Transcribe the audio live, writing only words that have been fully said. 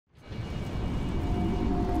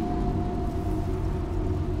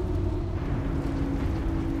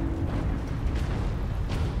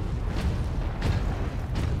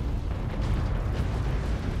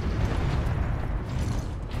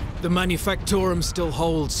The Manufactorum still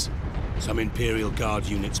holds. Some Imperial Guard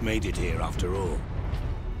units made it here after all.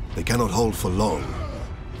 They cannot hold for long.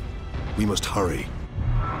 We must hurry.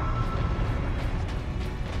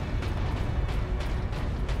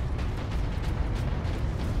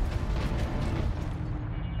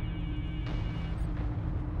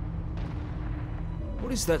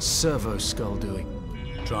 What is that servo skull doing?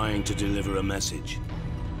 Trying to deliver a message.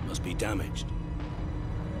 Must be damaged.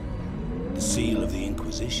 The seal of the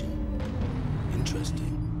Inquisition.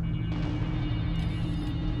 Interesting.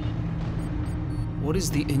 What is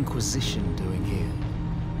the Inquisition doing here?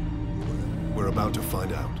 We're about to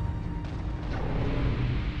find out.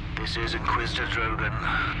 This is Inquisitor Drogan.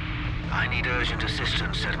 I need urgent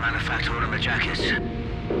assistance at Manufactorum Ajakis.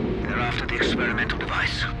 They're after the experimental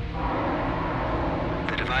device.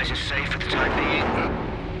 The device is safe for the time being.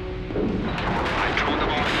 I've drawn them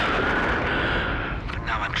off, but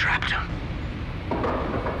now I'm trapped.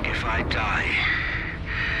 If I die,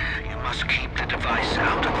 you must keep the device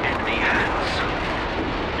out of enemy hands,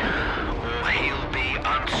 or he'll be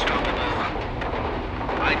unstoppable.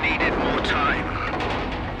 I needed more time.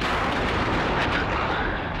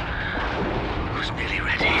 I was nearly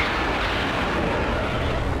ready.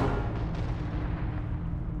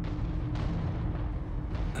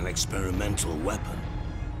 An experimental weapon.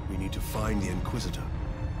 We need to find the Inquisitor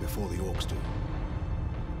before the Orcs do.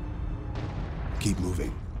 Keep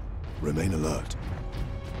moving. Remain alert.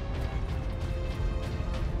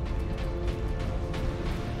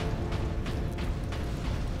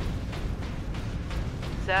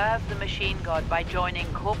 Serve the machine god by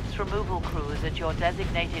joining corpse removal crews at your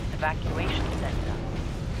designated evacuation center.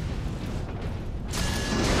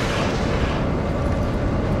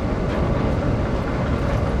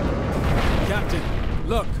 Captain,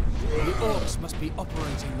 look! The Orcs must be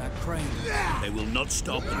operating that crane. They will not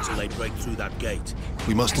stop until they break through that gate.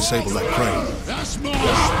 We must disable that crane. That's my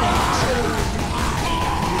spot!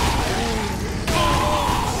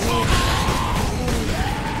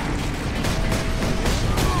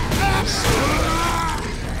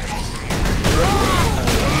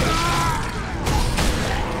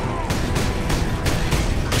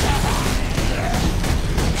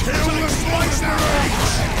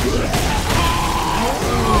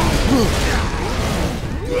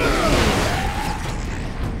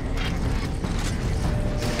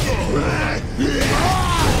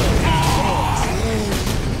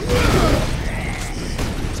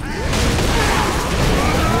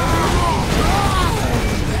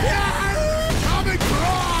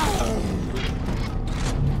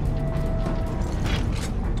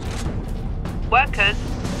 Workers,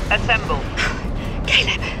 assemble.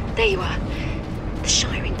 Caleb, there you are. The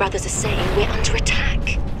Shiring Brothers are saying we're under attack.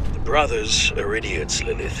 The brothers are idiots,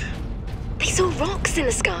 Lilith. They saw rocks in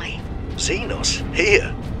the sky. Xenos?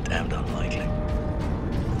 Here? Damned unlikely.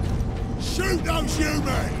 Shoot those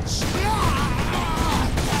humans!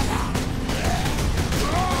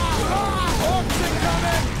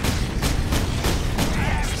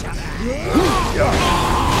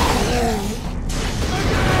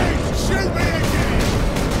 Shoot me again!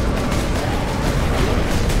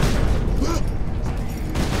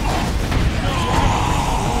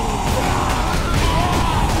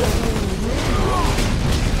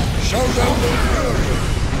 Show them the fury!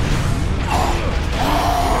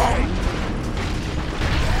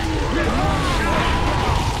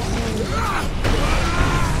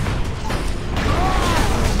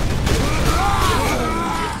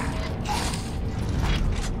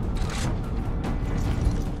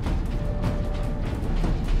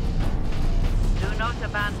 Do not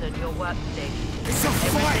abandon your workstation. It's a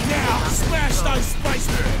fight now! Smash those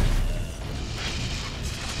spacemen!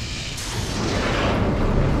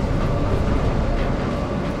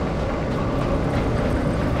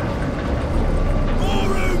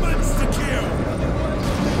 More humans to kill!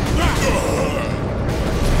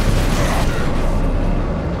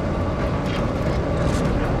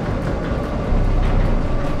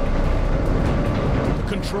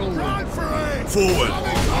 Control room. Run for it! Forward!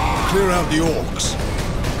 Clear out the Orcs.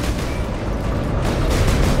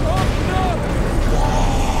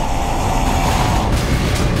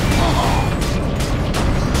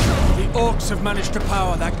 The Orcs have managed to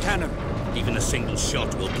power that cannon. Even a single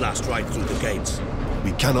shot will blast right through the gates.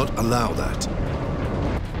 We cannot allow that.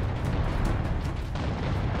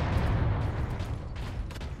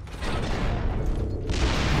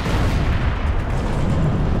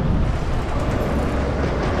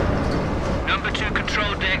 Number 2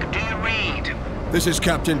 control deck, do you read? This is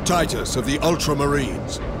Captain Titus of the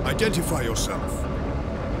Ultramarines. Identify yourself.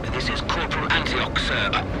 This is Corporal Antioch, sir.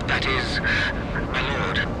 That is, my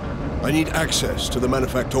lord. I need access to the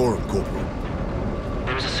Manufactorum, Corporal.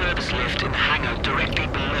 There is a service lift in the hangar directly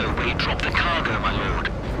below where you drop the cargo, my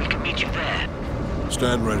lord. We can meet you there.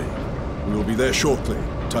 Stand ready. We will be there shortly.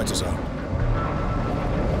 Titus out. A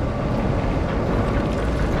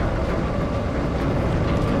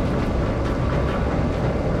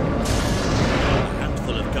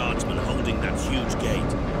handful of guardsmen holding that huge gate.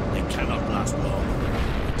 They cannot last long.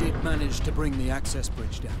 We did manage to bring the access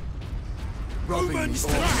bridge down. Robbing Romans the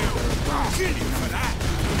to orcs. kill! I'll kill you for that!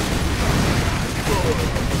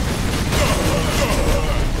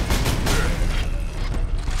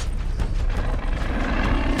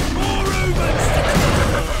 More Romans to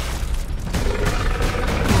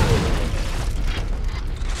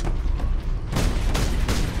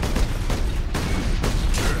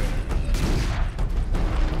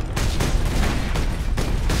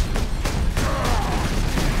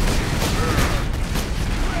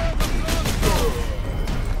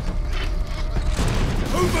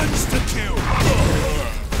Romans to kill!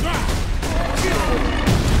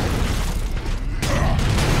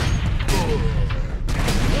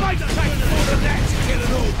 Might take more than that to kill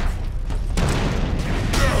an orc!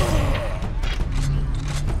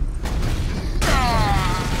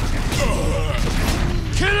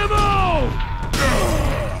 Kill them all!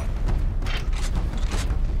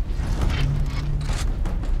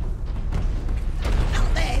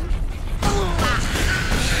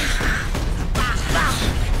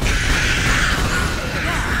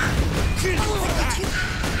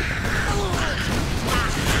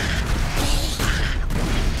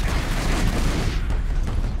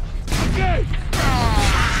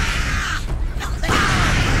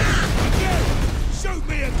 Shoot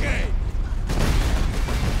me again!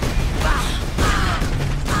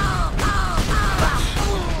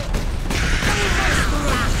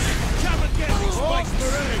 Come and get me, Space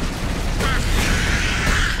Marine!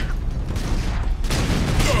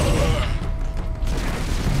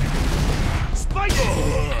 Space!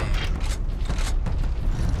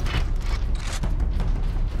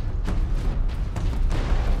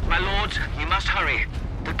 My lords, you must hurry.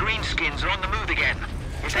 The greenskins are on the move again.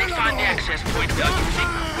 If they find the access point we are using,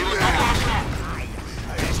 we will not last long.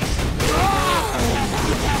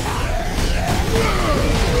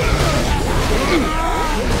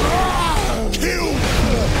 Kill!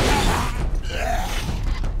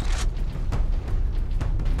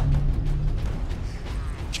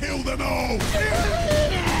 Kill them all!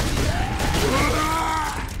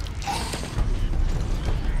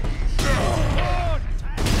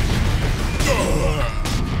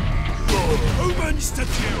 Humans to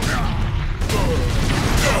kill!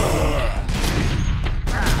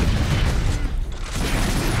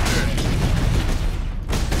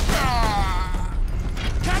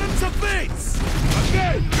 Cut him to bits!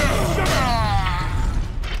 Again!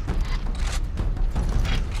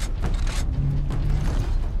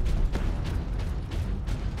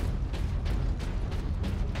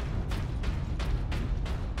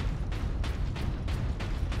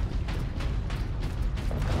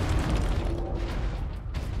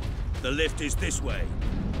 The lift is this way.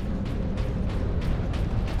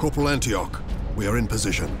 Corporal Antioch, we are in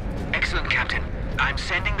position. Excellent, Captain. I'm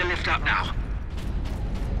sending the lift up now.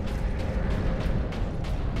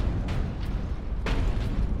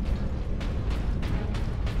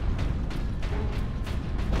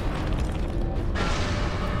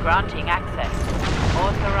 Granting access.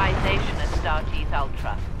 Authorization at Starteeth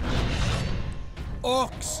Ultra.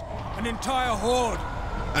 Orcs! An entire horde!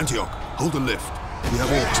 Antioch, hold the lift. We have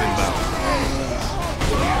orcs inbound.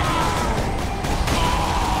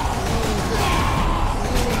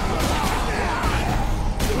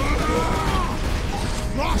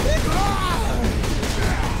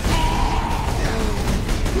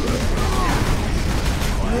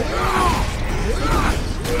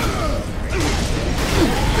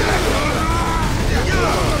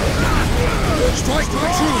 Strike my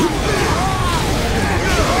true!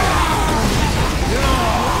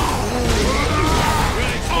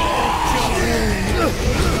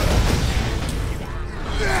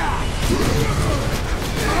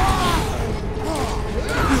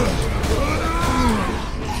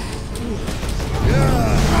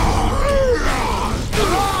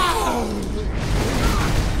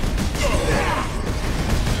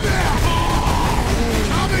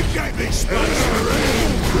 Come and get me, Space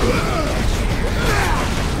Marine!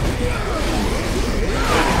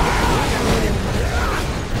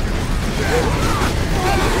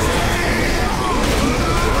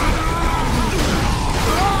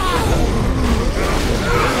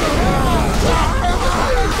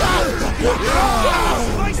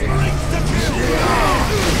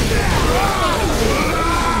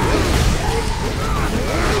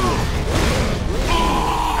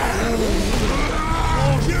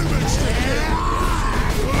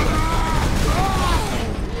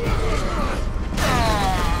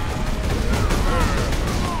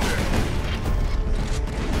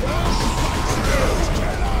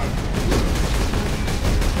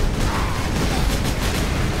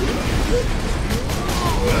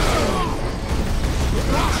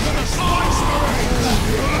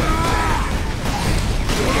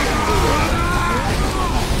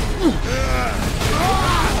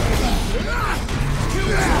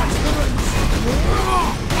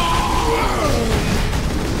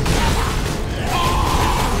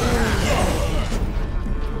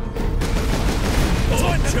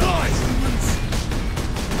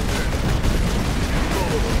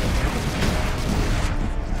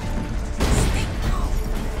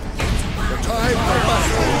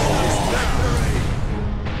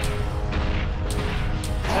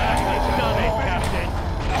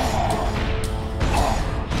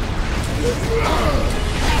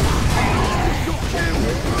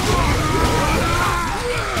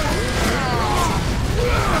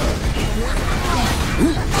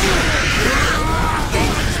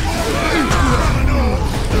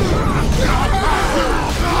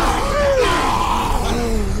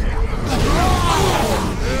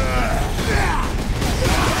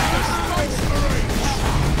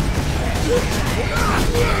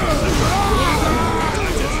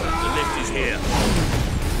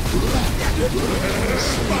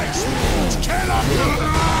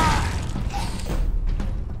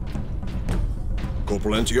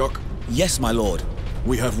 Corporal Antioch? Yes, my lord.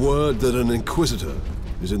 We have word that an Inquisitor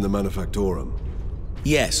is in the Manufactorum.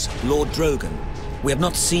 Yes, Lord Drogon. We have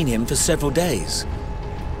not seen him for several days.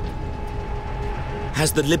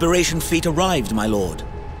 Has the Liberation Fleet arrived, my lord?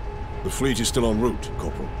 The fleet is still en route,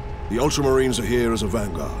 Corporal. The Ultramarines are here as a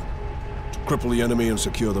vanguard, to cripple the enemy and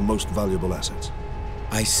secure the most valuable assets.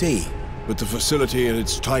 I see. But the facility and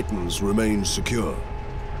its Titans remain secure.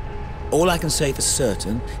 All I can say for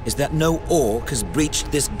certain is that no Orc has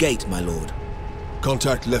breached this gate, my lord.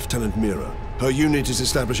 Contact Lieutenant Mira. Her unit is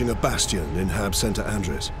establishing a bastion in Hab Center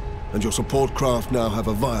Andres, and your support craft now have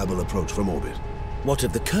a viable approach from orbit. What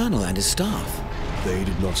of the Colonel and his staff? They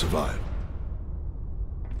did not survive.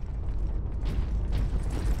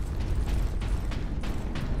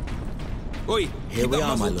 Oi, Here keep we that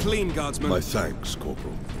are, my muzzle lord. clean, Guardsman. My thanks,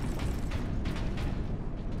 Corporal.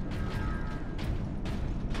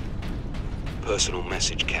 Personal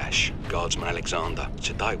message cache. Guardsman Alexander.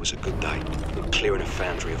 Today was a good day. We were clearing a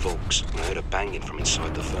foundry of orcs, and I heard a banging from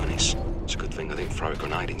inside the furnace. It's a good thing I didn't throw a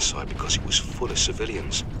grenade inside because it was full of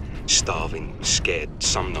civilians. Starving, scared,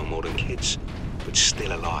 some no more than kids, but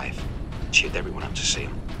still alive. Cheered everyone up to see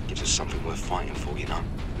them. Gives us something worth fighting for, you know.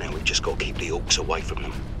 Now we've just got to keep the orcs away from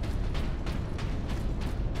them.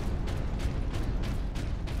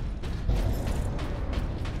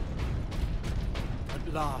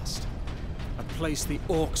 At last. A place the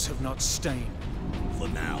Orcs have not stained. For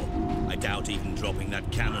now, I doubt even dropping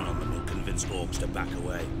that cannon on them will convince Orcs to back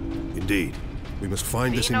away. Indeed. We must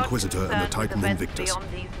find this Inquisitor and the Titan Invictus.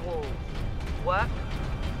 Beyond these walls. Work,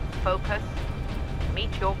 focus,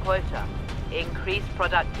 meet your quota. Increased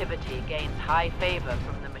productivity gains high favor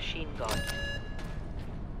from the machine god.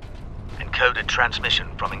 Encoded transmission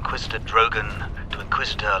from Inquisitor Drogon to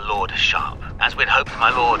Inquisitor Lord Sharp. As we'd hoped,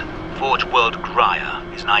 my lord, Forge World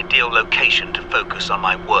Graya is an ideal location to focus on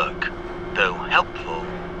my work. Though helpful,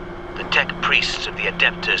 the tech priests of the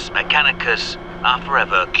Adeptus Mechanicus are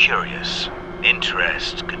forever curious.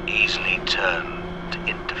 Interest can easily turn to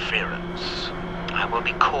interference. I will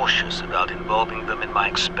be cautious about involving them in my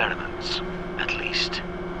experiments, at least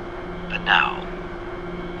for now.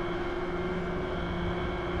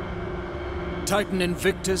 Titan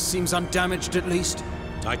Invictus seems undamaged at least.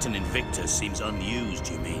 Titan Invictus seems unused,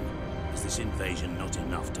 you mean? Is this invasion not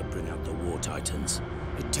enough to bring out the War Titans?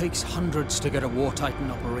 It takes hundreds to get a War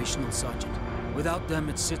Titan operational, Sergeant. Without them,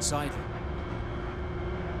 it sits idle.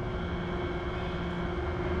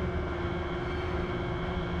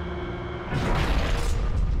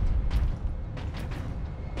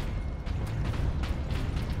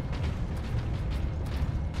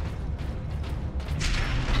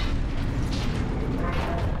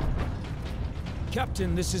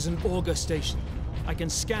 Captain, this is an auger station. I can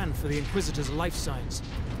scan for the Inquisitor's life signs.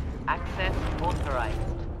 Access authorized.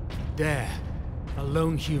 There. A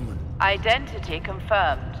lone human. Identity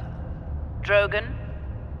confirmed. Drogon,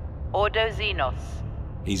 Ordo Xenos.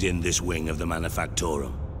 He's in this wing of the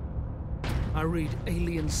Manufactorum. I read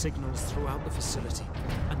alien signals throughout the facility,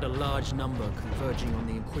 and a large number converging on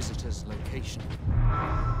the Inquisitor's location.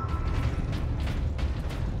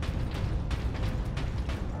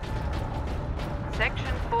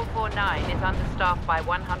 Section 449 is understaffed by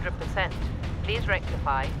 100%. Please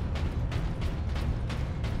rectify.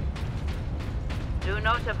 Do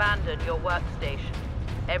not abandon your workstation.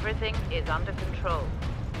 Everything is under control.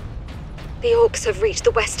 The Orcs have reached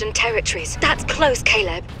the Western Territories. That's close,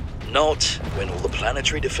 Caleb. Not when all the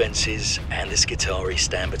planetary defenses and the Skitarii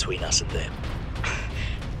stand between us and them.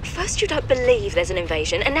 First you don't believe there's an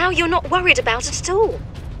invasion, and now you're not worried about it at all.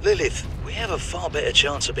 Lilith, we have a far better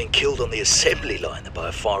chance of being killed on the assembly line than by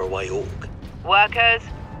a faraway Orc. Workers,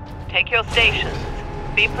 Take your stations.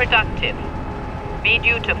 Be productive. Be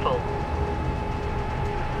dutiful.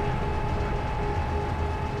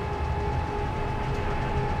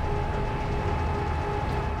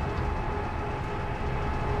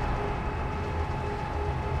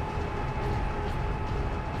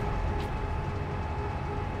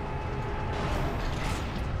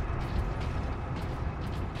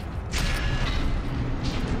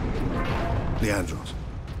 Leandros,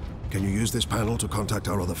 can you use this panel to contact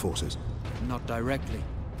our other forces? Not directly,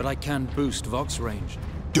 but I can boost Vox range.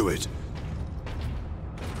 Do it.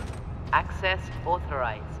 Access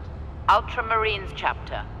authorized. Ultramarines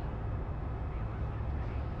chapter.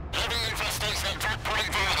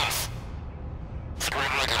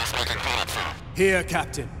 Here,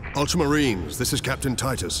 Captain. Ultramarines, this is Captain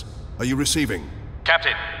Titus. Are you receiving?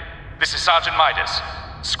 Captain, this is Sergeant Midas.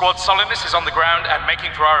 Squad Solidus is on the ground and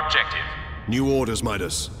making for our objective. New orders,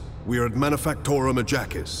 Midas. We are at Manufactorum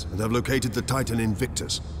Ajakis and have located the Titan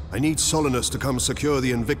Invictus. I need Solinus to come secure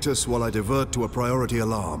the Invictus while I divert to a priority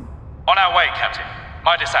alarm. On our way, Captain.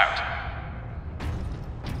 Midas out.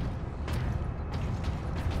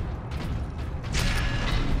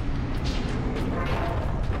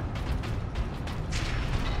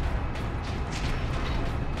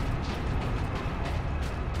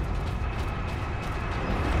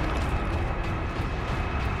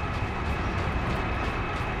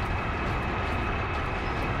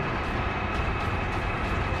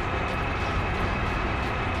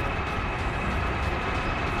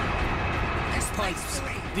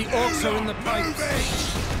 The orcs are in the pipes.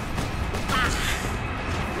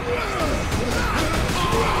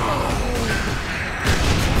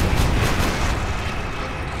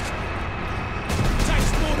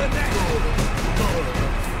 Takes more than that.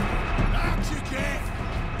 Out you get.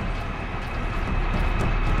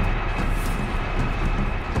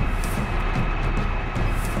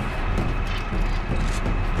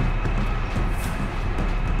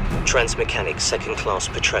 Transmechanic Second Class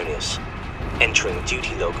Petronius. Entering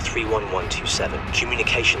duty log 31127.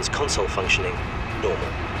 Communications console functioning normal.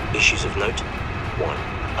 Issues of note 1.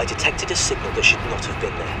 I detected a signal that should not have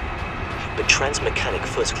been there. But Transmechanic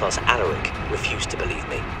First Class Alaric refused to believe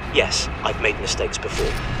me. Yes, I've made mistakes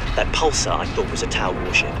before. That pulsar I thought was a Tau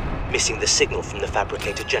warship, missing the signal from the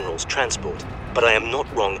Fabricator General's transport. But I am not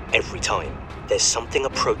wrong every time. There's something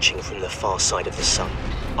approaching from the far side of the sun.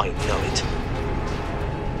 I know it.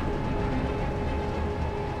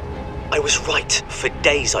 I was right. For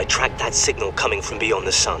days I tracked that signal coming from beyond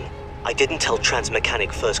the sun. I didn't tell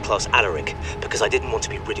Transmechanic First Class Alaric because I didn't want to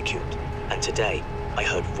be ridiculed. And today, I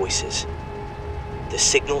heard voices. The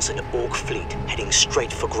signal's an Orc fleet heading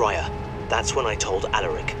straight for Graia. That's when I told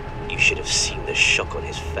Alaric. You should have seen the shock on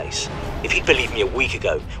his face. If he'd believed me a week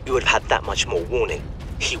ago, we would have had that much more warning.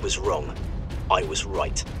 He was wrong. I was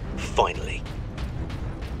right. Finally.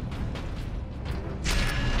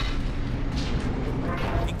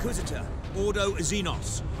 Inquisitor, Ordo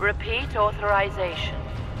Xenos. Repeat authorization.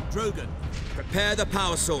 Drogon, prepare the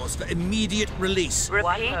power source for immediate release.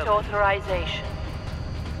 Repeat authorization.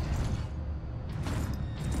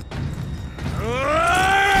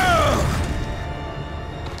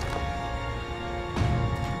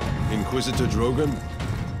 Inquisitor Drogon?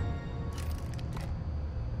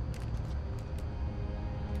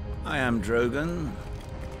 I am Drogon.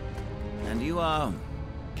 And you are?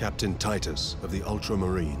 Captain Titus of the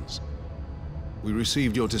Ultramarines. We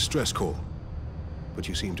received your distress call, but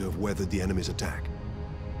you seem to have weathered the enemy's attack.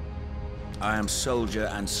 I am soldier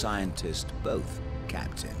and scientist, both,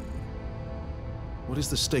 Captain. What is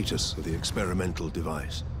the status of the experimental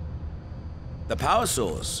device? The power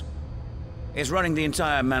source is running the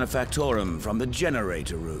entire Manufactorum from the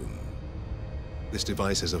generator room. This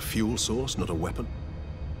device is a fuel source, not a weapon?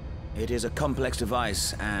 It is a complex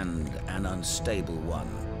device and an unstable one.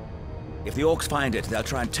 If the Orcs find it, they'll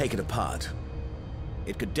try and take it apart.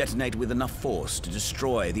 It could detonate with enough force to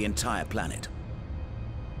destroy the entire planet.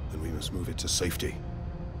 Then we must move it to safety.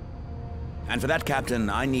 And for that, Captain,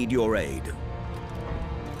 I need your aid.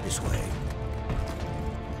 This way.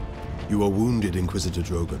 You are wounded, Inquisitor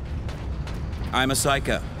Drogon. I'm a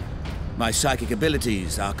psyker. My psychic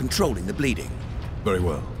abilities are controlling the bleeding. Very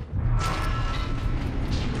well.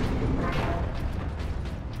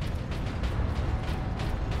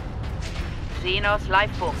 Xenos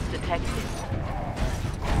life force detected.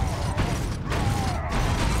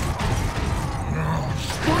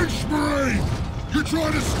 Space Marine! You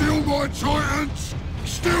trying to steal my Titans?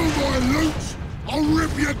 Steal my loot? I'll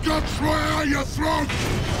rip your guts right out your throat!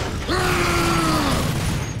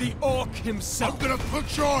 Ah! The Orc himself. I'm gonna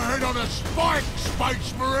put your head on a spike,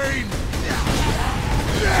 Space Marine!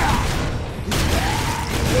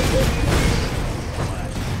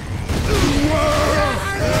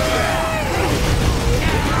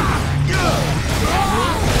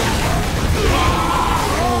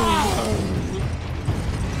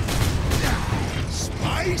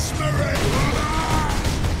 Space Marine!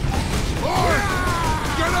 Oi!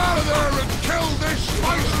 Get out of there and kill this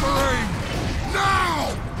Space Marine!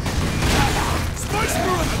 Now! Space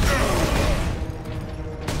Marine!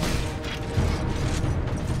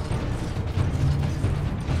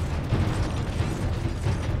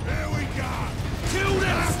 Here we go! Kill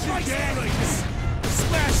them Space Marines!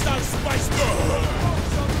 Smash those Space Marines!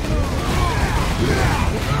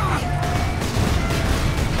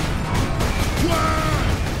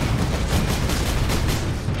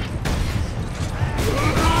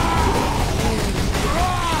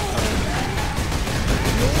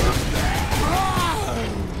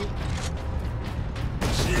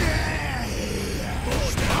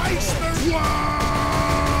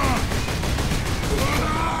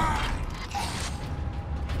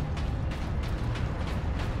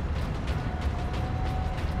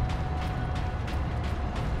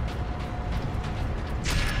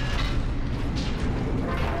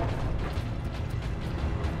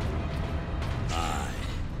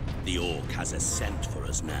 The Orc has a scent for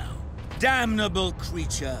us now. Damnable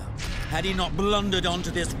creature! Had he not blundered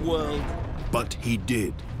onto this world? But he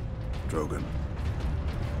did, Drogon.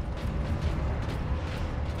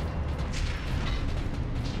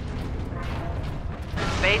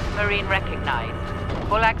 Space Marine recognized.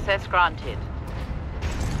 Full access granted.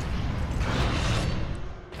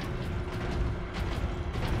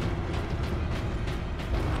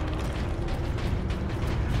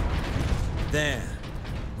 There.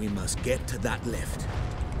 We must get to that lift.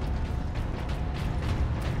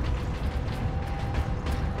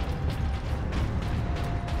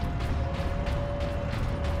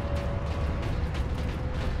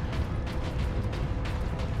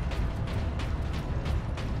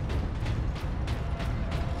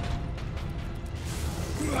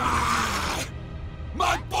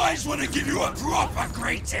 My boys want to give you a proper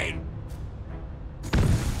greeting!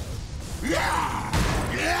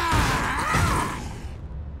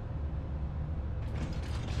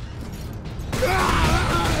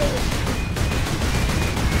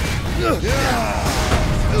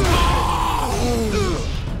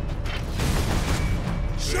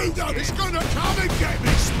 Shoot up! It's gonna come and get me,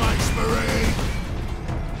 Space Marine!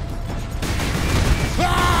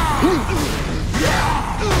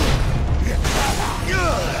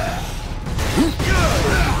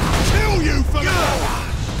 Kill you for that!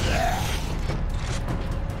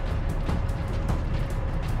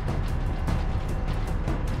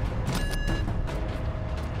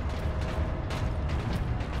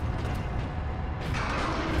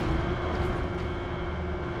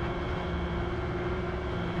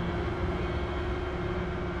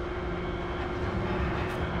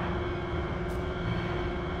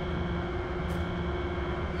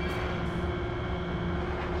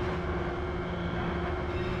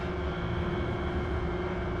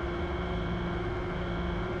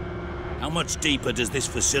 How much deeper does this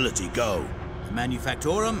facility go? The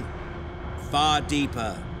Manufactorum? Far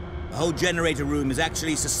deeper. The whole generator room is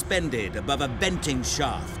actually suspended above a venting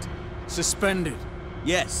shaft. Suspended?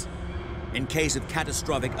 Yes. In case of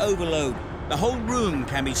catastrophic overload, the whole room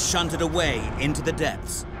can be shunted away into the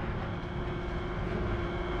depths.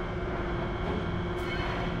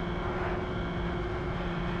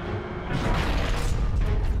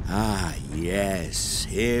 Ah, yes.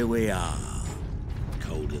 Here we are.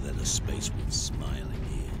 Colder than a spaceman smiling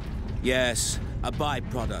here. Yes, a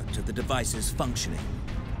byproduct of the device's functioning.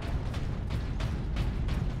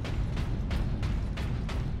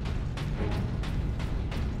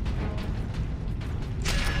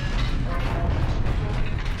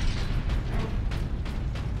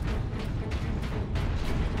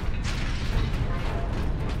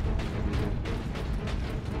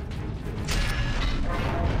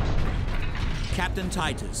 Captain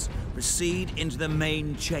Titus, proceed into the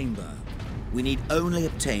main chamber. We need only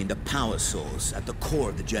obtain the power source at the core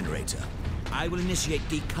of the generator. I will initiate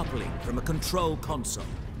decoupling from a control console.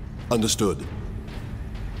 Understood.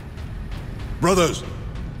 Brothers,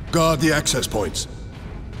 guard the access points.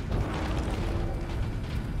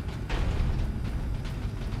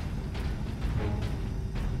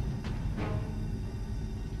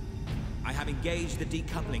 I have engaged the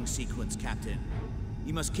decoupling sequence, Captain.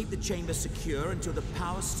 You must keep the chamber secure until the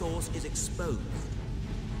power source is exposed.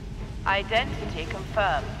 Identity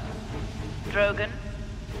confirmed. Drogon,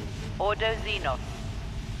 Ordo Xenos.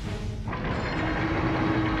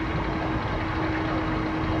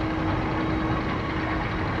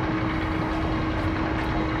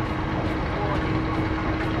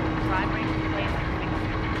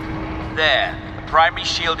 There. The primary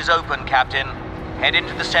shield is open, Captain. Head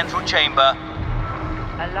into the central chamber.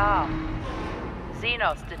 Alarm.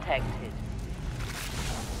 Xenos detected.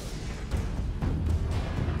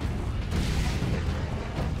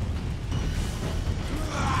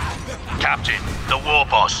 Captain, the war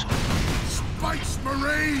boss. Space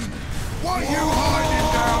Marine! What are you hiding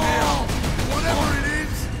down here? Whatever it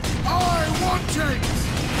is, I want it!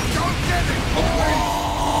 Don't get it, boys!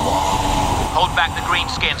 Hold back the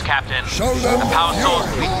greenskins, Captain. Show them the power you're source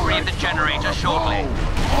will be free of the generator shortly.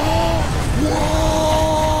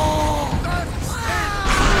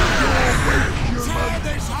 Tear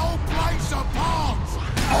this whole place apart!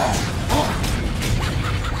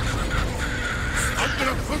 I'm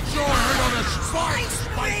gonna put your head on a spike, Space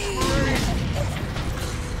Marine!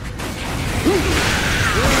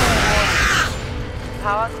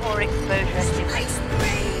 Power core exposure Space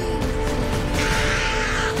Marine!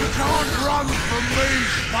 You can't run from me,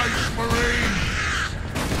 Space Marine!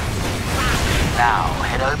 Now,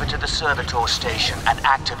 head over to the servitor station and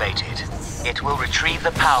activate it. It will retrieve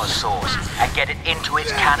the power source and get it into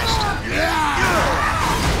its canister.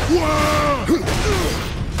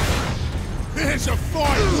 There's a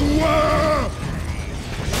fight!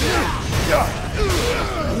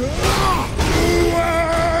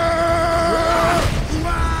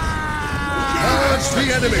 Charge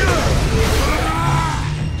the enemy!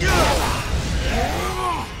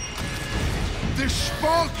 This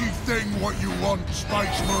sparky thing what you want,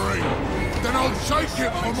 Space Marine? Then I'll take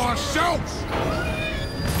it for myself!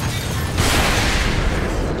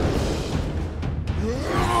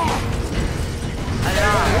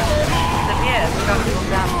 severe structural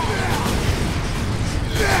damage.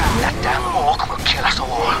 That damn orc will kill us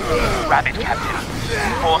all. Grab it, Captain.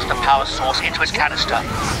 Force the power source into its canister.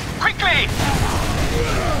 Quickly!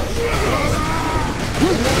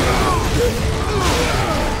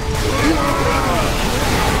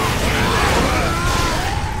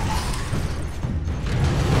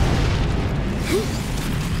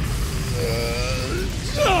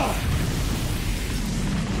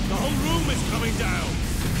 The whole room is coming down!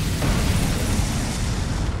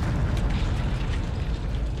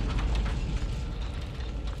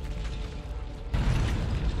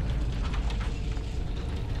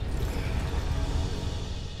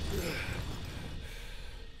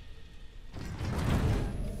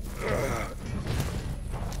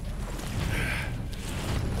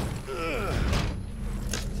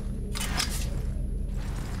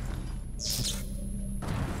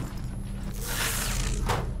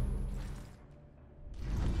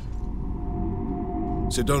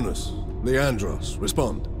 Sidonus, Leandros,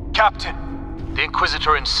 respond. Captain, the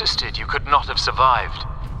Inquisitor insisted you could not have survived.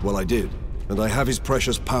 Well, I did, and I have his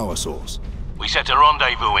precious power source. We set a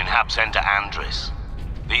rendezvous in Hab Center Andris.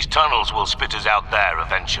 These tunnels will spit us out there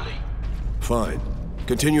eventually. Fine.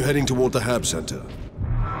 Continue heading toward the Hab Center.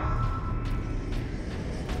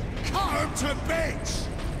 Cut him to bits!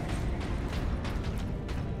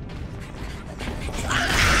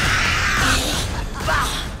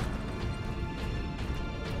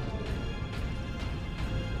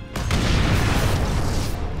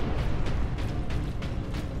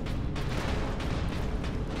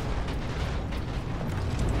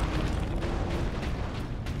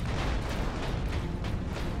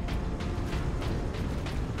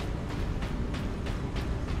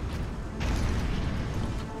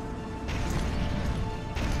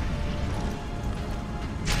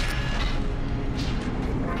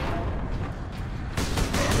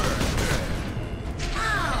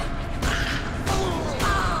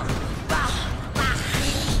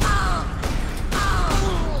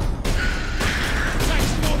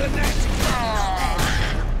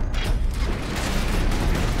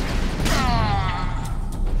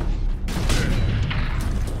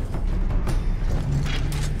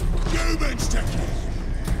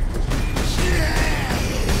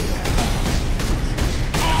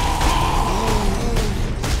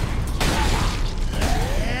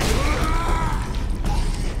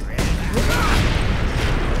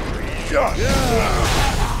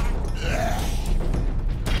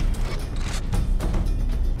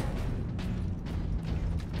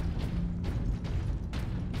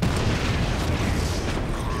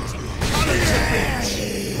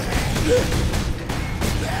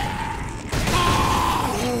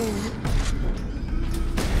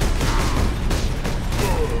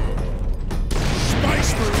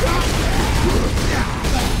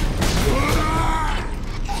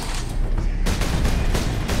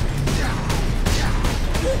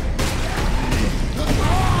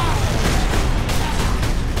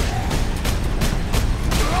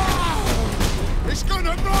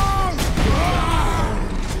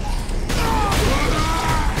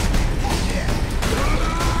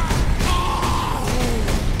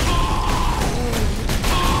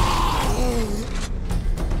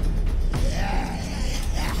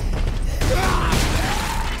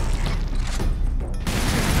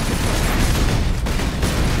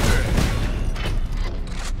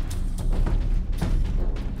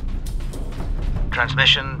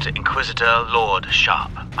 Transmission to Inquisitor Lord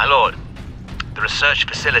Sharp. My lord, the research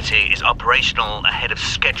facility is operational ahead of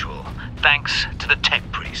schedule, thanks to the tech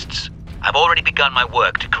priests. I've already begun my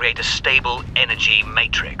work to create a stable energy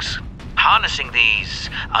matrix. Harnessing these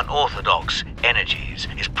unorthodox energies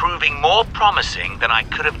is proving more promising than I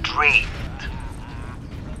could have dreamed.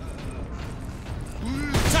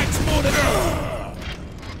 Takes more than...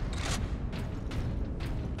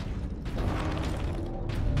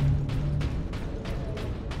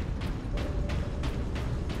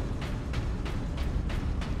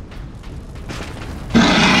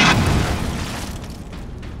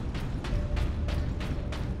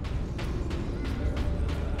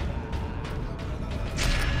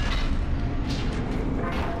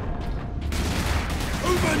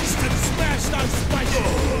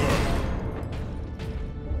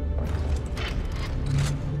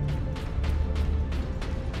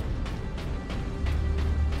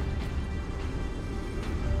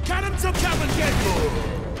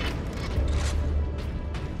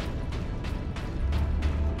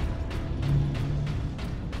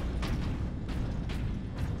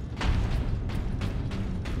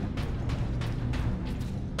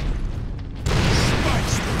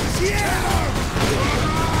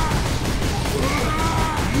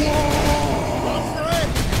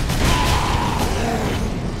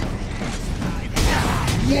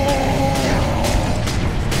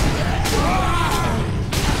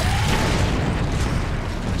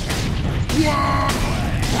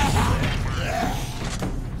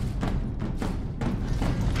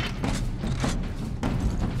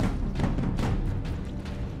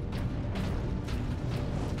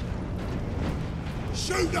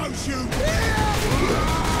 Shoot those you!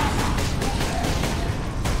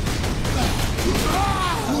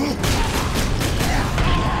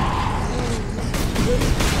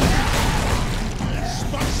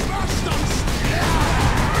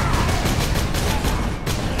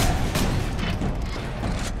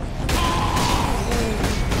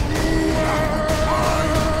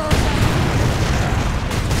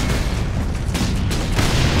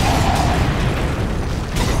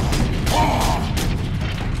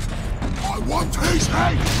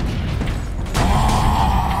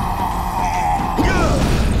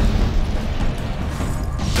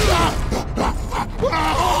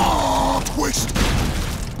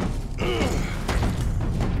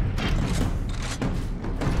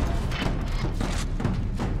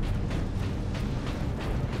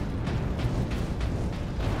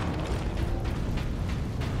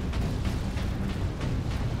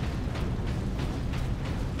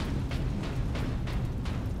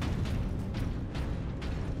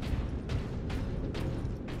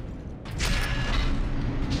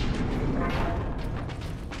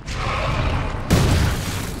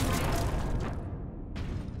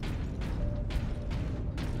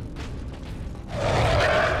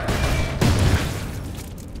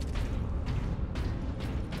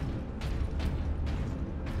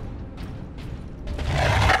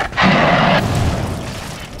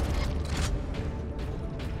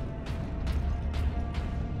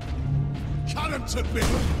 To me.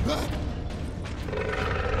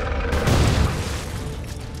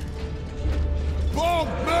 Bomb,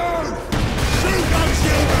 move! Shoot those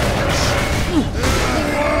humans!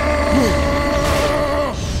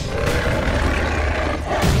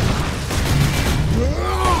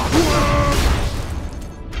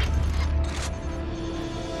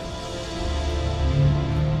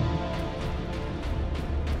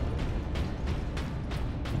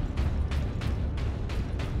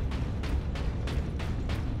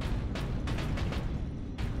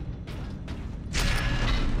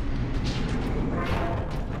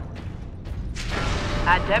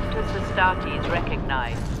 Adeptus Astartes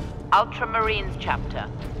recognized. Ultramarines chapter.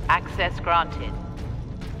 Access granted.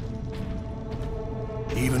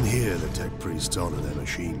 Even here, the tech priests honor their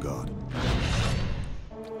machine god.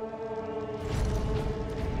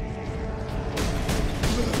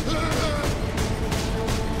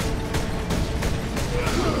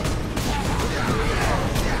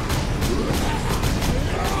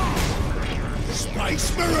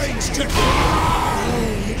 Space Marines to...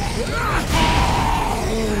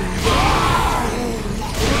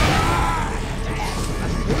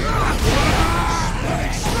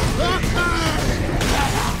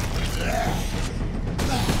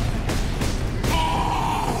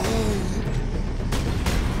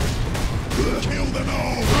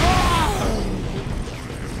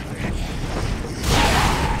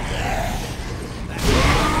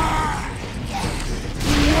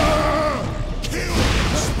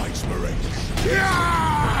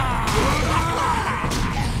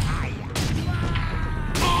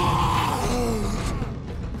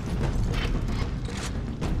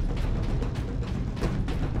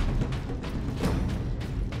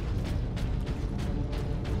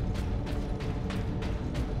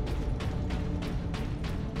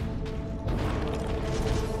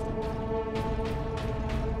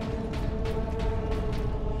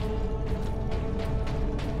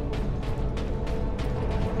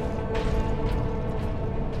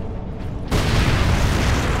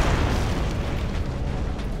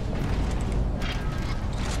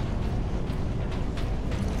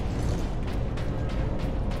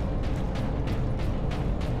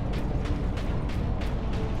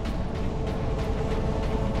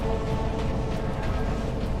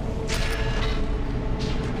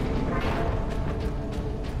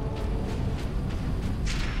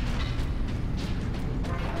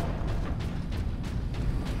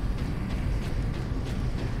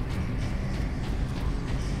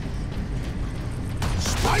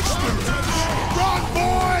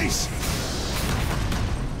 Space!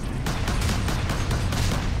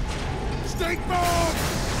 Stick bomb!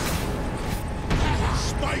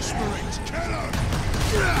 Space Marines, kill them!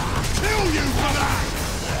 Kill you for that!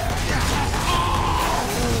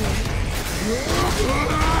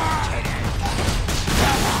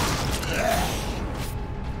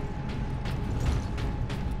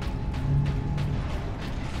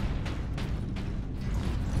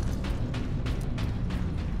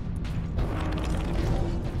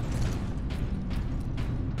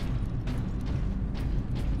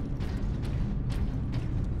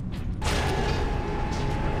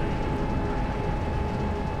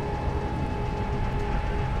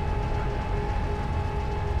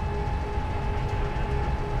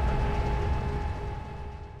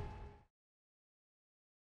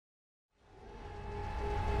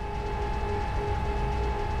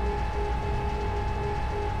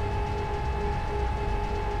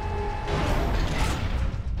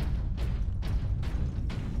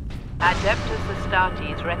 Adeptus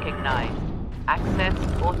Astartes recognized. Access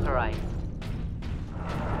authorized.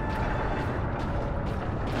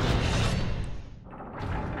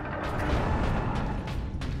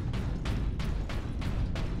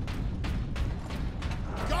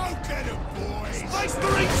 Go get him, boys! Space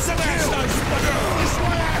Marines smash those fuckers! This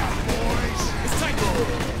way out, boys! Let's take them!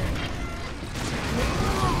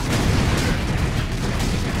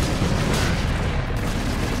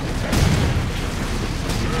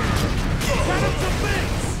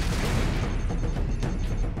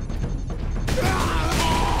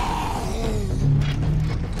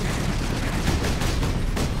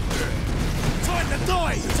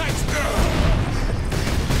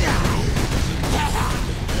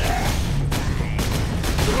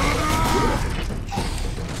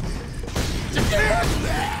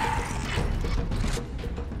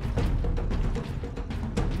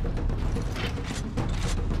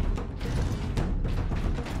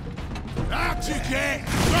 Out you get!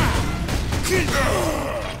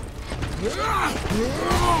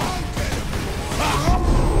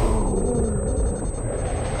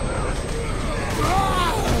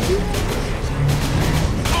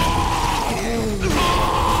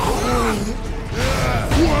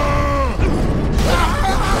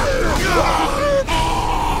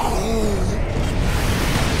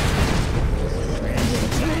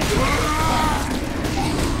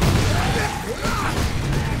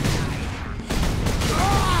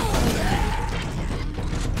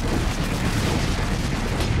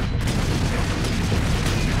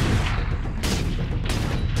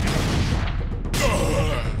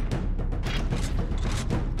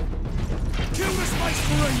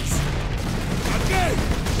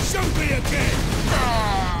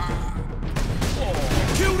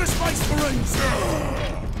 Kill the Space Marines!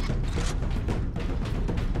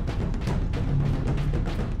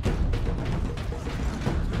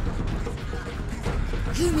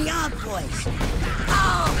 Hear me out, boys!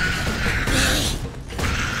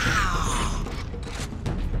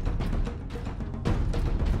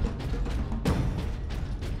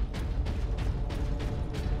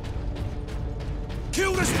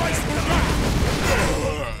 Kill the Space Marines!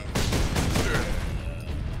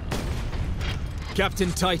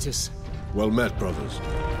 Captain Titus. Well met, brothers.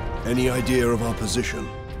 Any idea of our position?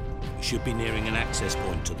 We should be nearing an access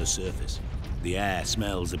point to the surface. The air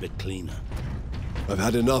smells a bit cleaner. I've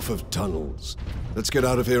had enough of tunnels. Let's get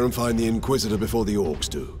out of here and find the Inquisitor before the orcs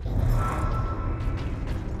do.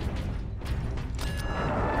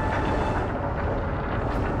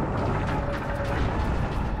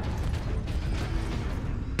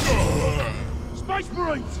 Space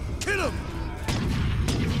Marines! Kill him!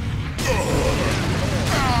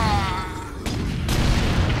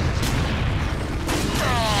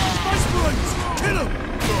 Space Marines! Kill him!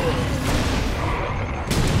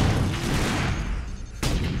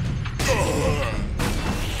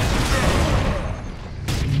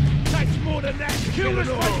 That's more than that! Kill the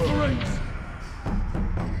Space Marines!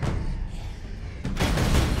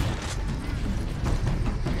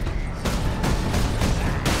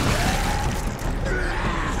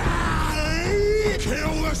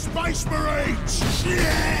 Kill the Space Marines!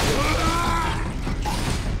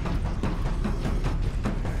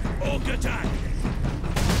 Orc attack!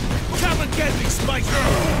 Come and get me, Space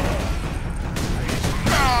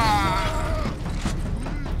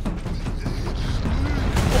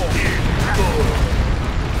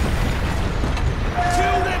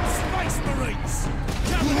Kill them Space Marines!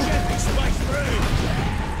 Come and get me, Space Marines!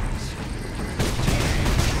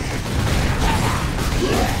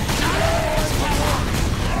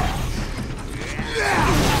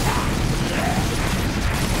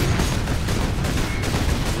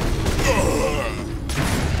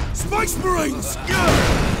 Space Marines!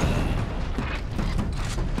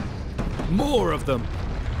 More of them!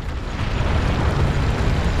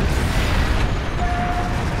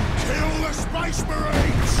 Kill the Space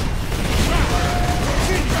Marines!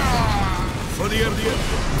 For the MDF!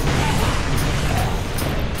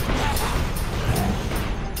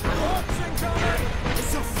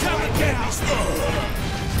 Come and get me!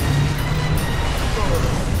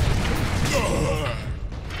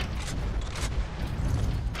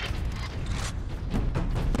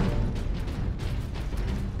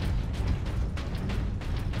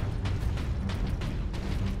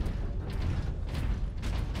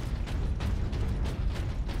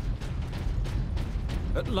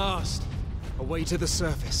 At last, away to the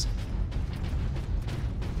surface.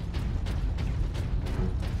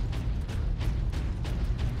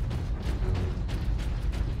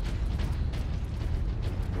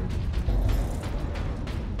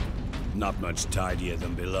 Not much tidier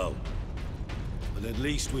than below. But at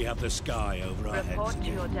least we have the sky over our heads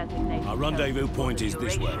again. Our rendezvous point is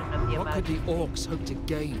this way. What could the orcs hope to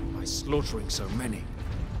gain by slaughtering so many?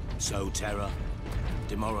 Sow terror,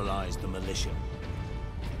 demoralize the militia.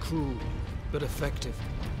 Cruel, but effective.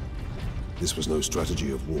 This was no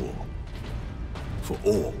strategy of war. For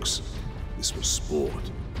orcs, this was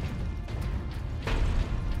sport.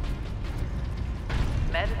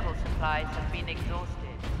 Medical supplies have been exhausted.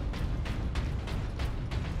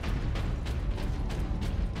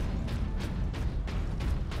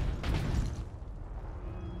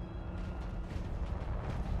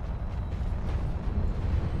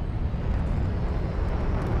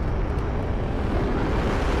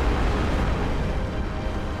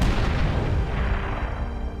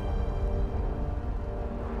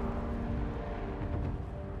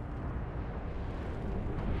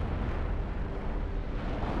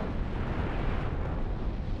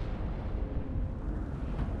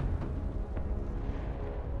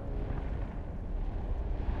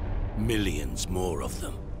 Millions more of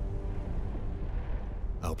them.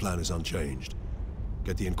 Our plan is unchanged.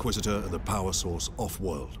 Get the Inquisitor and the power source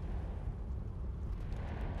off-world.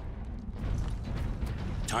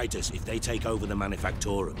 Titus, if they take over the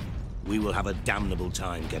Manufactorum, we will have a damnable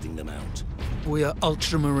time getting them out. We are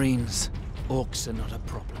Ultramarines. Orcs are not a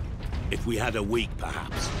problem. If we had a week,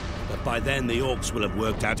 perhaps. But by then, the Orcs will have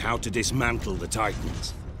worked out how to dismantle the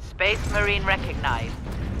Titans. Space Marine recognized.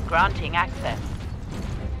 Granting access.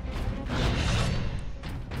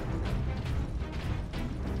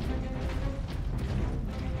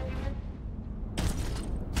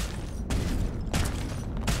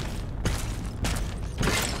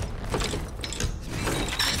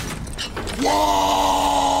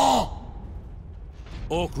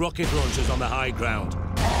 Orc rocket launchers on the high ground.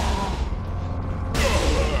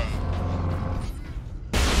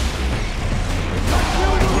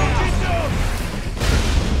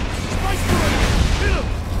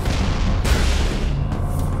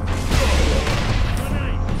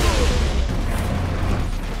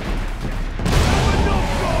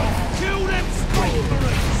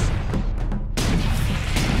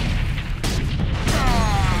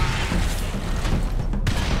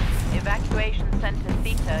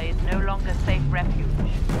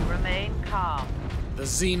 The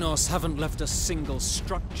Xenos haven't left a single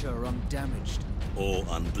structure undamaged. Or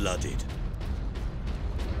unblooded.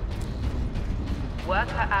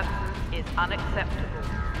 Worker absence is unacceptable.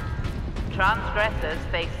 Transgressors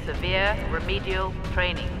face severe remedial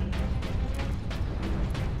training.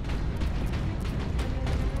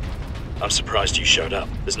 I'm surprised you showed up.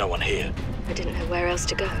 There's no one here. I didn't know where else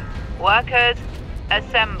to go. Workers,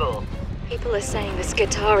 assemble. People are saying the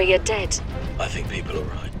Skitarii are dead. I think people are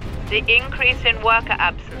right. The increase in worker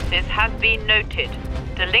absences has been noted.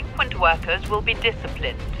 Delinquent workers will be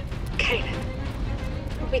disciplined. Caleb,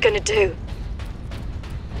 what are we gonna do?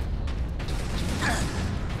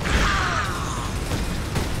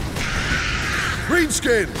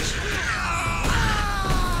 Greenskins!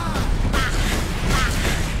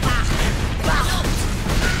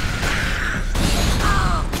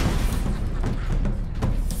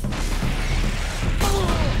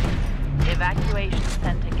 Evacuation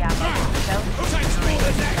center Gamma.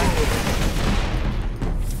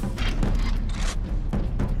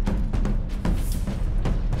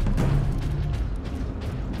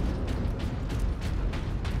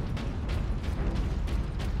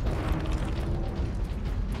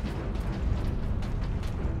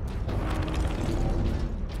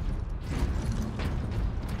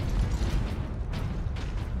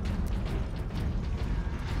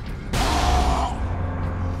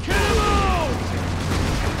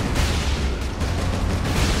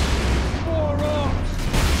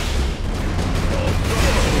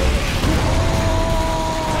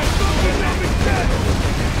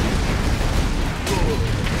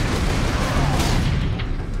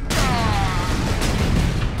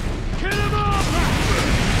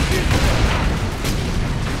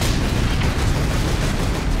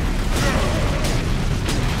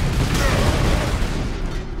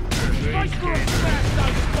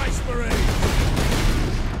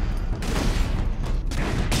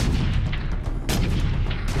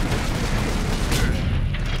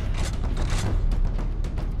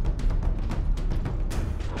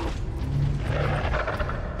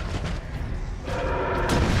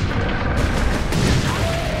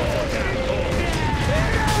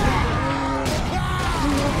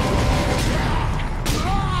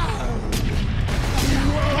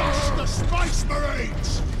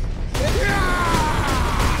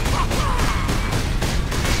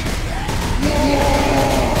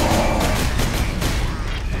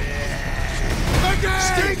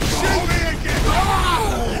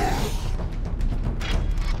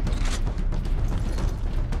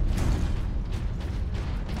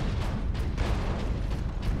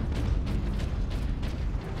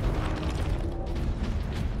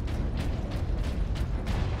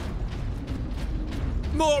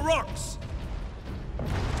 more rocks!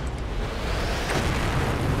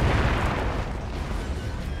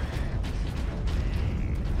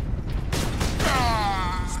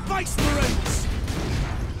 Space Marines!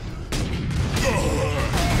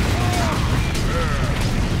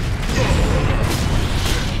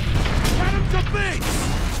 Cut him to bits!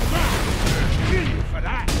 Kill you for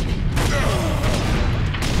that!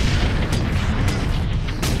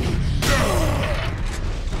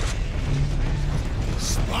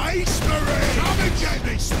 Space Marine! Come and get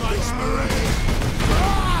me, Space Marine!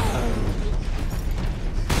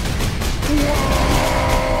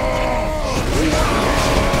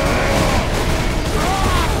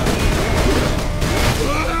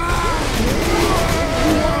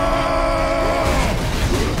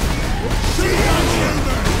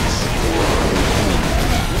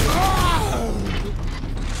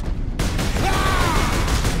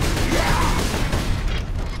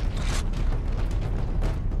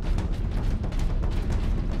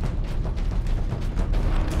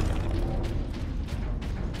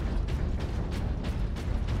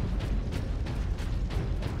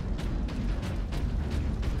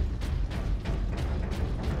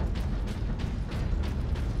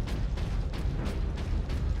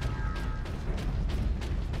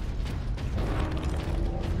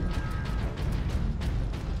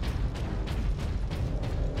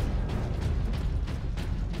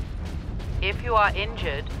 If you are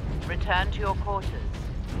injured, return to your quarters.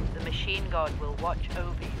 The machine god will watch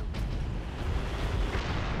over you.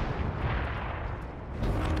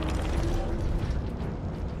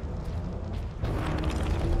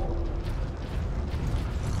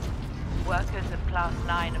 Workers of Class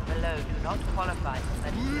 9 and below do not qualify for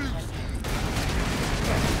medical attention.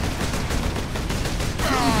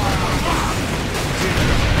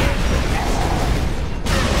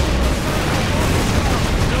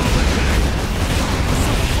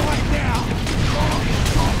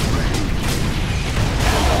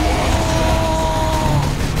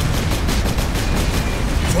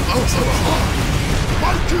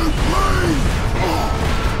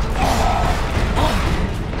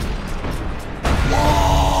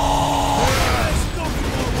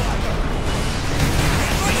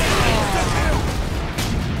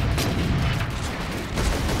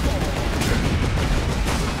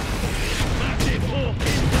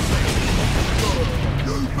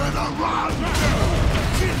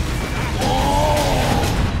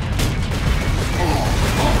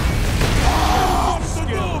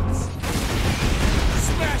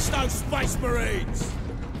 Space Marines!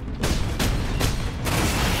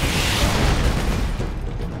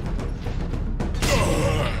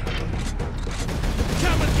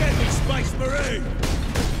 Come and get me, Space Marine!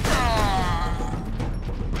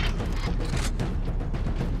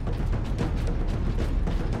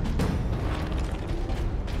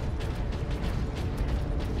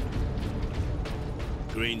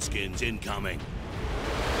 Greenskins incoming.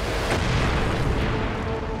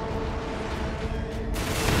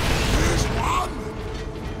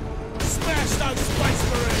 Smash those Space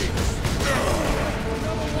Marines!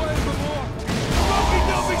 Another way for more! Rocky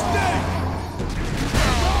Duffy's dead!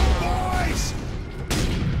 Come on, boys!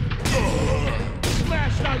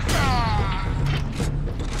 Smash those...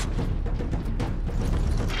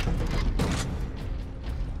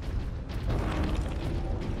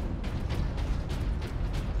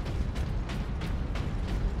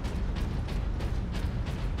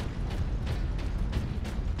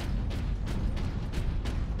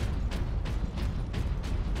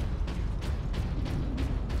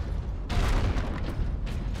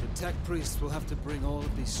 Tech priests will have to bring all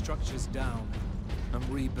of these structures down and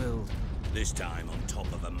rebuild. This time on top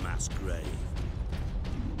of a mass grave.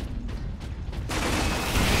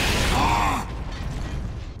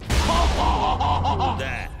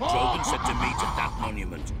 There, Drogon said to meet at that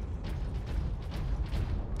monument.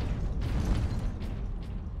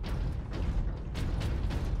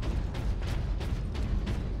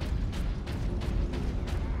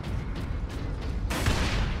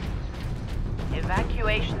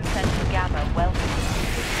 Evacuation center gather welcome.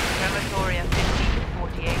 Crematoria 50 to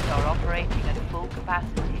 48 are operating at full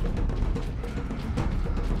capacity.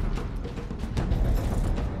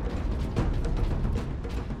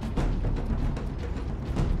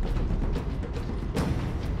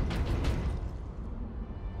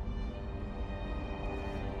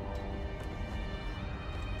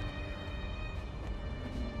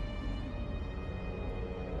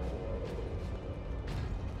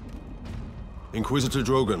 Inquisitor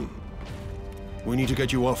Drogon, we need to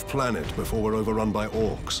get you off planet before we're overrun by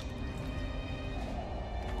orcs.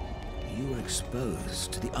 You were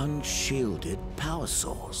exposed to the unshielded power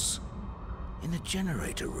source. In the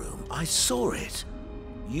generator room, I saw it.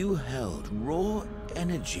 You held raw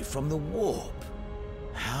energy from the warp.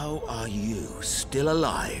 How are you still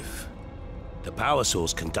alive? The power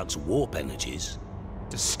source conducts warp energies.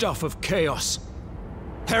 The stuff of chaos.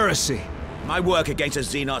 Heresy. My work against the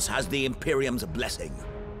Xenos has the Imperium's blessing.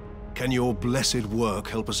 Can your blessed work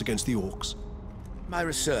help us against the Orcs? My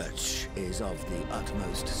research is of the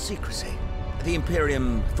utmost secrecy. The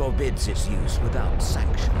Imperium forbids its use without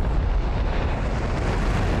sanction.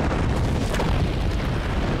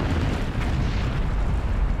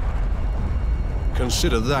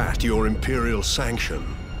 Consider that your Imperial sanction.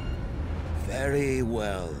 Very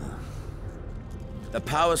well. The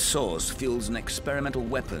power source fuels an experimental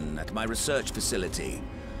weapon at my research facility.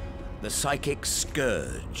 The Psychic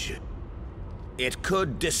Scourge. It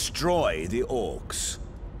could destroy the Orcs.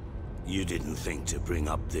 You didn't think to bring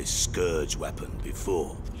up this Scourge weapon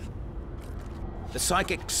before. The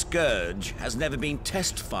Psychic Scourge has never been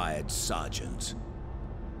test-fired, Sergeant.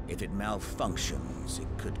 If it malfunctions, it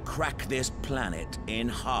could crack this planet in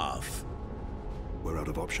half. We're out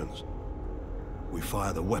of options. We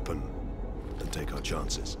fire the weapon and take our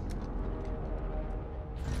chances.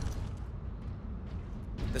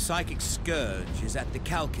 The Psychic Scourge is at the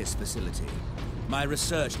Calcis facility, my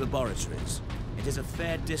research laboratories. It is a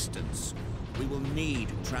fair distance. We will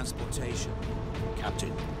need transportation.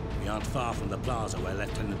 Captain, we aren't far from the plaza where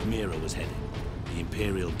Lieutenant Mira was headed. The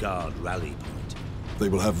Imperial Guard rally point. They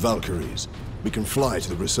will have Valkyries. We can fly to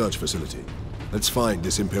the research facility. Let's find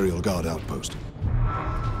this Imperial Guard outpost.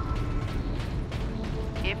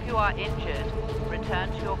 If you are injured, return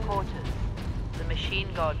to your quarters. The machine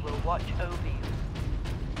god will watch over you.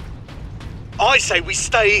 I say we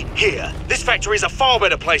stay here. This factory is a far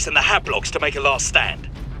better place than the Hab blocks to make a last stand.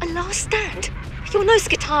 A last stand? You're no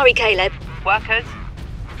Skitarii, Caleb. Workers,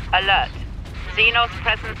 alert. Xenos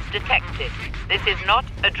presence detected. This is not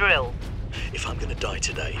a drill. If I'm gonna die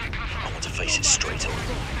today, I want to face it straight on.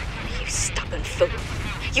 You stubborn fool.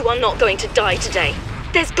 You are not going to die today.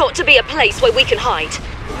 There's got to be a place where we can hide.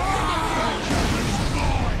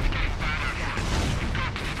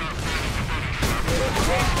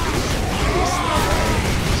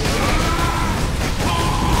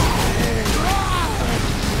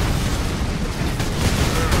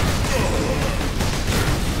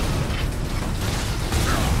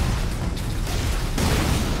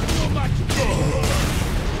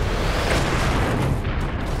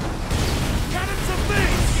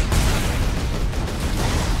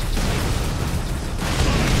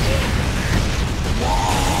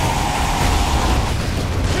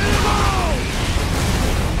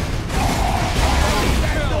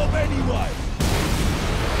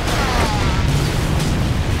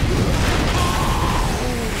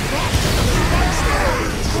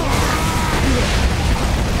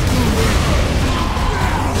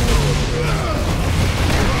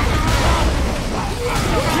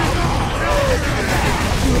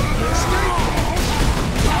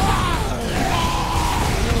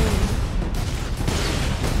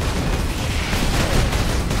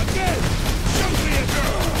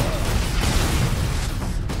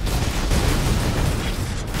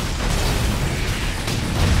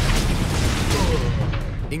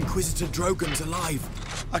 Inquisitor Drogon's alive.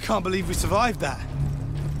 I can't believe we survived that.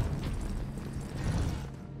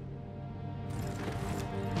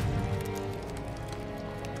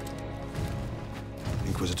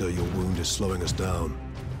 Inquisitor, your wound is slowing us down.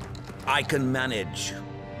 I can manage.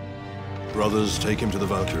 Brothers, take him to the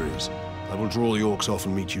Valkyries. I will draw the Orcs off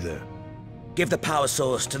and meet you there. Give the power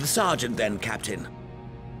source to the Sergeant then, Captain.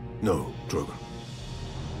 No, Drogon.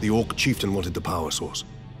 The Orc chieftain wanted the power source.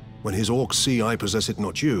 When his Orcs see I possess it,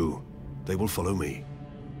 not you, they will follow me.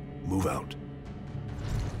 Move out.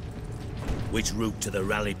 Which route to the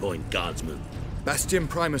rally point, Guardsman? Bastion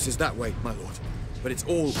Primus is that way, my lord. But it's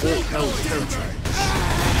all Orc-held territory.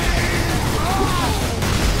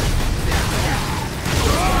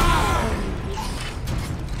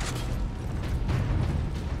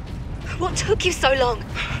 What took you so long?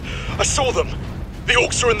 I saw them. The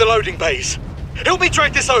Orcs are in the loading bays. Help me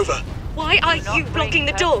drag this over. Why are you blocking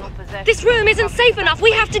the door? This room isn't safe enough.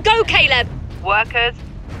 We have to go, Caleb. Workers,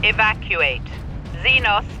 evacuate.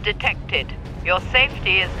 Xenos detected. Your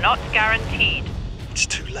safety is not guaranteed. It's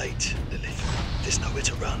too late, Lilith. There's nowhere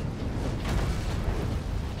to run.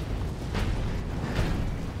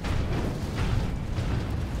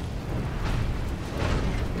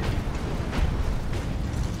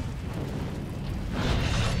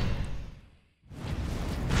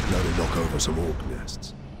 Now to knock over some Orc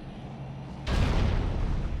nests.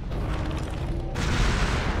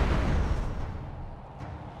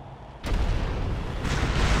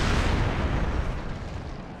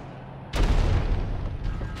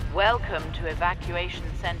 Welcome to Evacuation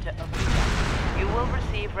Center Okuda. You will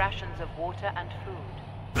receive rations of water and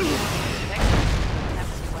food.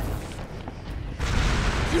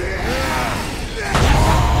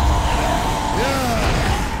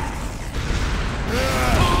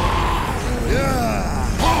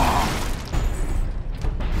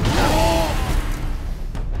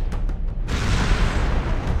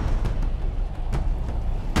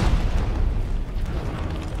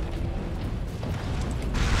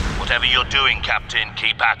 Whatever you're doing, Captain,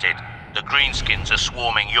 keep at it. The Greenskins are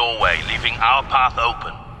swarming your way, leaving our path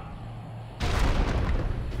open.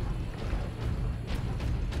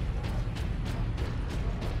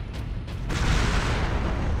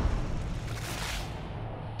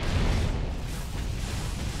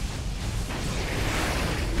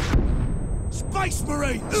 Space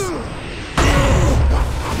Marines!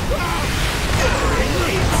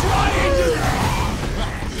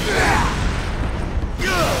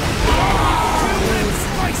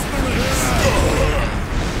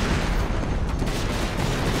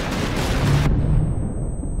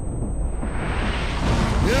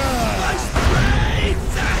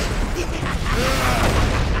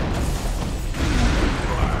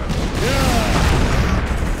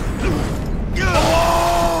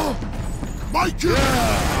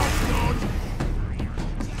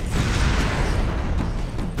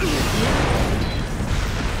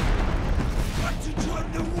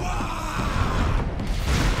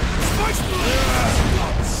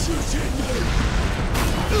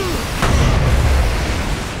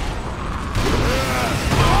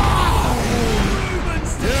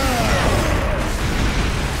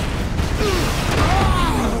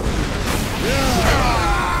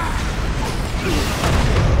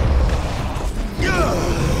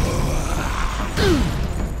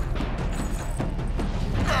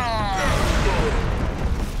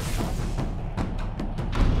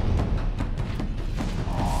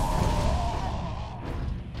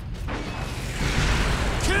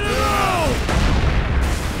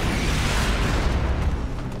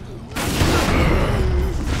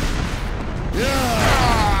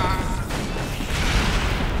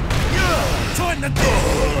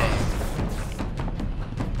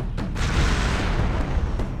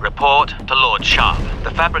 Report to Lord Sharp.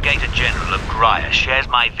 The Fabricator General of Graia shares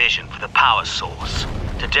my vision for the power source.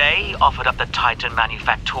 Today offered up the Titan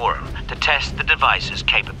Manufactorum to test the device's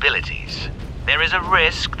capabilities. There is a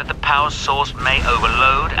risk that the power source may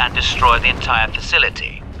overload and destroy the entire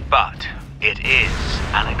facility. But it is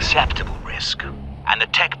an acceptable risk, and the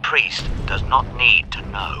Tech Priest does not need to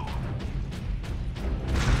know.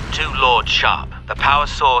 To Lord Sharp, the power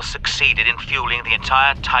source succeeded in fueling the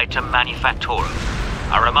entire Titan Manufactorum.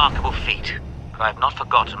 A remarkable feat, but I have not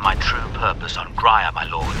forgotten my true purpose on Graia, my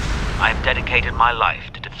lord. I have dedicated my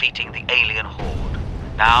life to defeating the alien horde.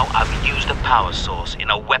 Now I will use the power source in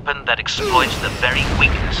a weapon that exploits the very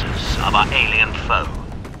weaknesses of our alien foe.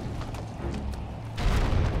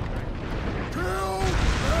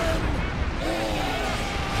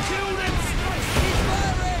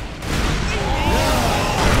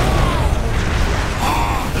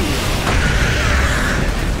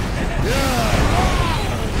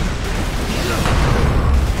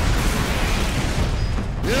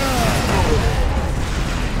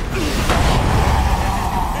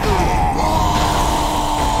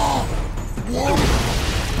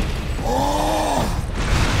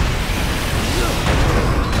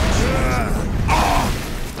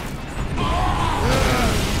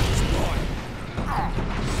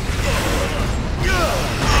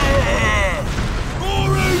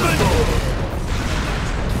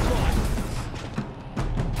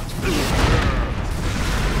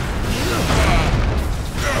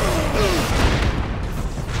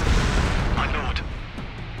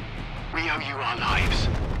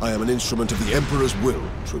 I am an instrument of the Emperor's will,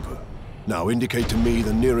 Trooper. Now indicate to me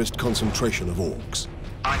the nearest concentration of orcs.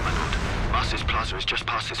 Aye, my lord. Mars's Plaza is just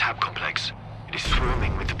past this hab complex. It is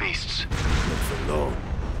swarming with the beasts. Not for long.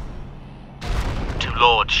 To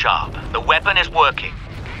Lord Sharp, the weapon is working.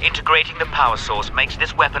 Integrating the power source makes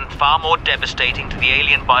this weapon far more devastating to the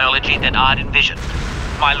alien biology than I'd envisioned.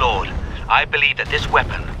 My lord, I believe that this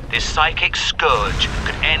weapon, this psychic scourge,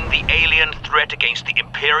 could end the alien threat against the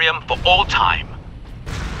Imperium for all time.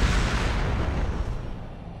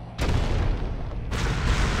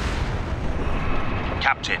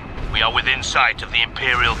 Captain, we are within sight of the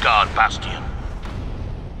Imperial Guard bastion.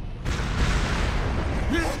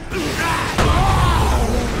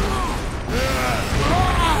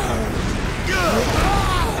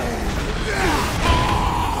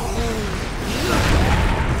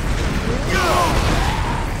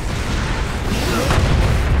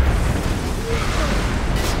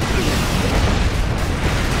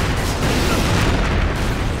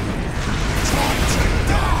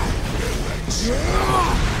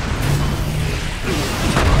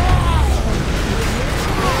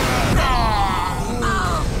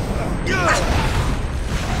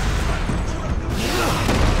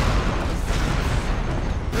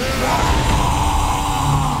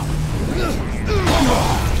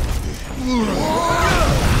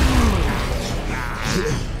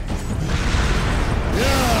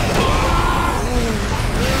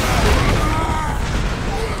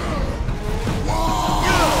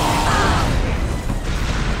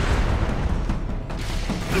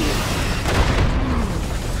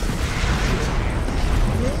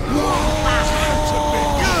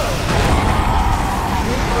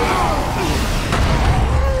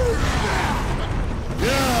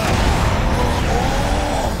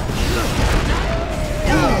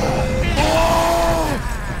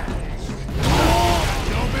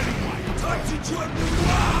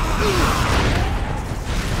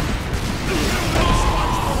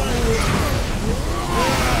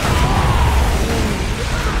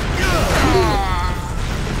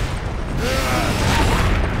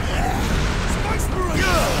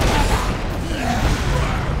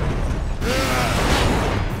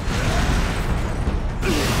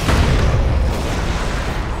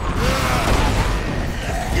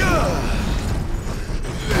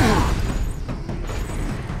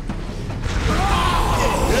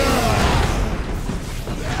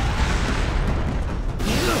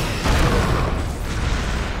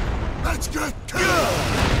 Let's get killed!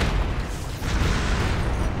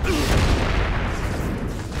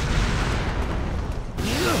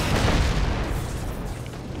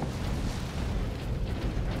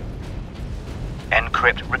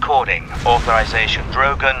 Encrypt recording. Authorization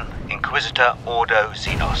Drogon, Inquisitor Ordo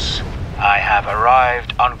Xenos. I have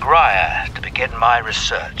arrived on Graia to begin my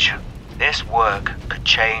research. This work could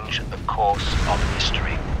change the course of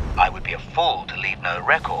history. I would be a fool to leave no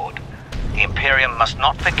record. The Imperium must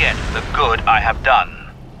not forget the good I have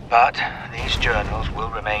done. But these journals will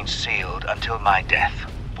remain sealed until my death.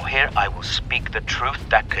 For here I will speak the truth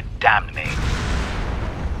that could damn me.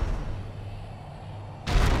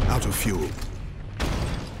 Out of fuel.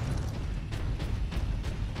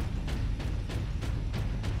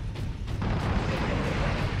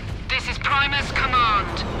 This is Primus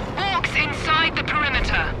Command. Orcs inside the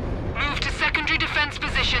perimeter. Move to secondary defense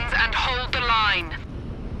positions and hold the line.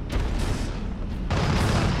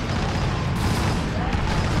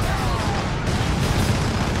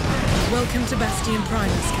 Welcome to Bastion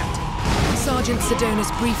Primus, Captain. Sergeant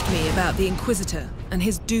Sidonus briefed me about the Inquisitor and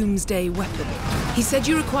his doomsday weapon. He said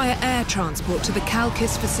you require air transport to the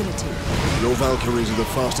Calcis facility. Your Valkyries are the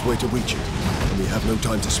fastest way to reach it, and we have no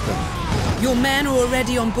time to spare. Your men are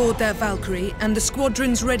already on board their Valkyrie, and the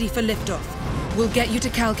squadron's ready for liftoff. We'll get you to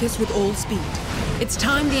Calcis with all speed. It's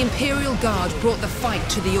time the Imperial Guard brought the fight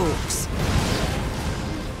to the Orcs.